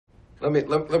Let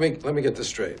me get this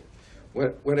straight.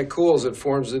 When it cools, it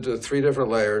forms into 3 different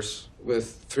layers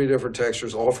with 3 different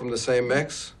textures, all from the same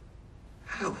mix?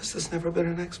 How has this never been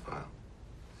an X-File?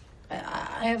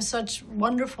 I have such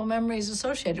wonderful memories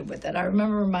associated with it. I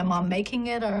remember my mom making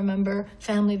it. I remember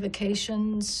family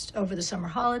vacations over the summer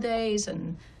holidays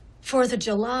and 4th of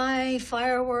July,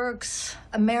 fireworks,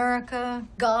 America,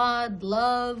 God,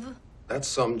 love. That's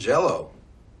some Jell-O.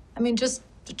 I mean, just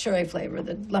the cherry flavor,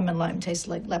 the lemon lime tastes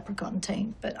like leprechaun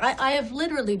taint. But I have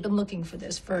literally been looking for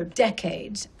this for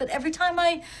decades. But every time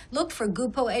I look for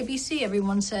Gupo ABC,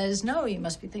 everyone says, no, you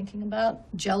must be thinking about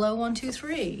Jell-O 1, 2,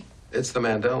 3. It's the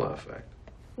Mandela effect.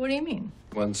 What do you mean?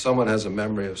 When someone has a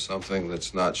memory of something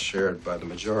that's not shared by the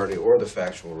majority or the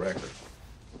factual record.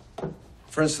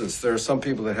 For instance, there are some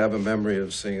people that have a memory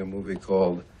of seeing a movie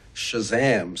called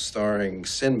Shazam, starring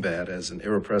Sinbad as an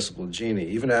irrepressible genie.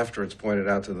 Even after it's pointed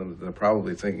out to them that they're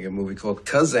probably thinking of a movie called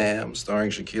Kazam, starring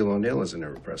Shaquille O'Neal as an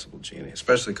irrepressible genie,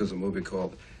 especially because a movie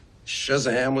called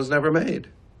Shazam was never made.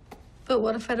 But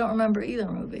what if I don't remember either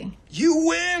movie? You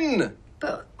win!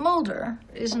 But, Mulder,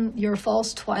 isn't your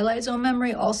false Twilight Zone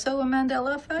memory also a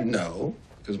Mandela effect? No,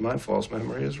 because my false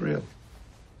memory is real.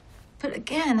 But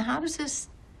again, how does this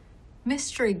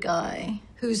mystery guy,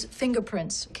 whose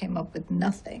fingerprints came up with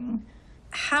nothing,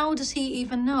 how does he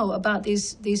even know about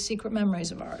these secret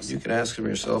memories of ours? You can ask him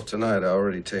yourself tonight. I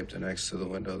already taped it next to the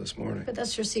window this morning. But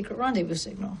that's your secret rendezvous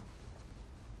signal.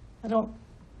 I don't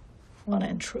want to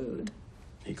intrude.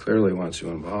 He clearly wants you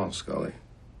involved, Scully.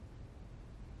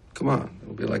 Come on,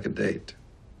 it'll be like a date.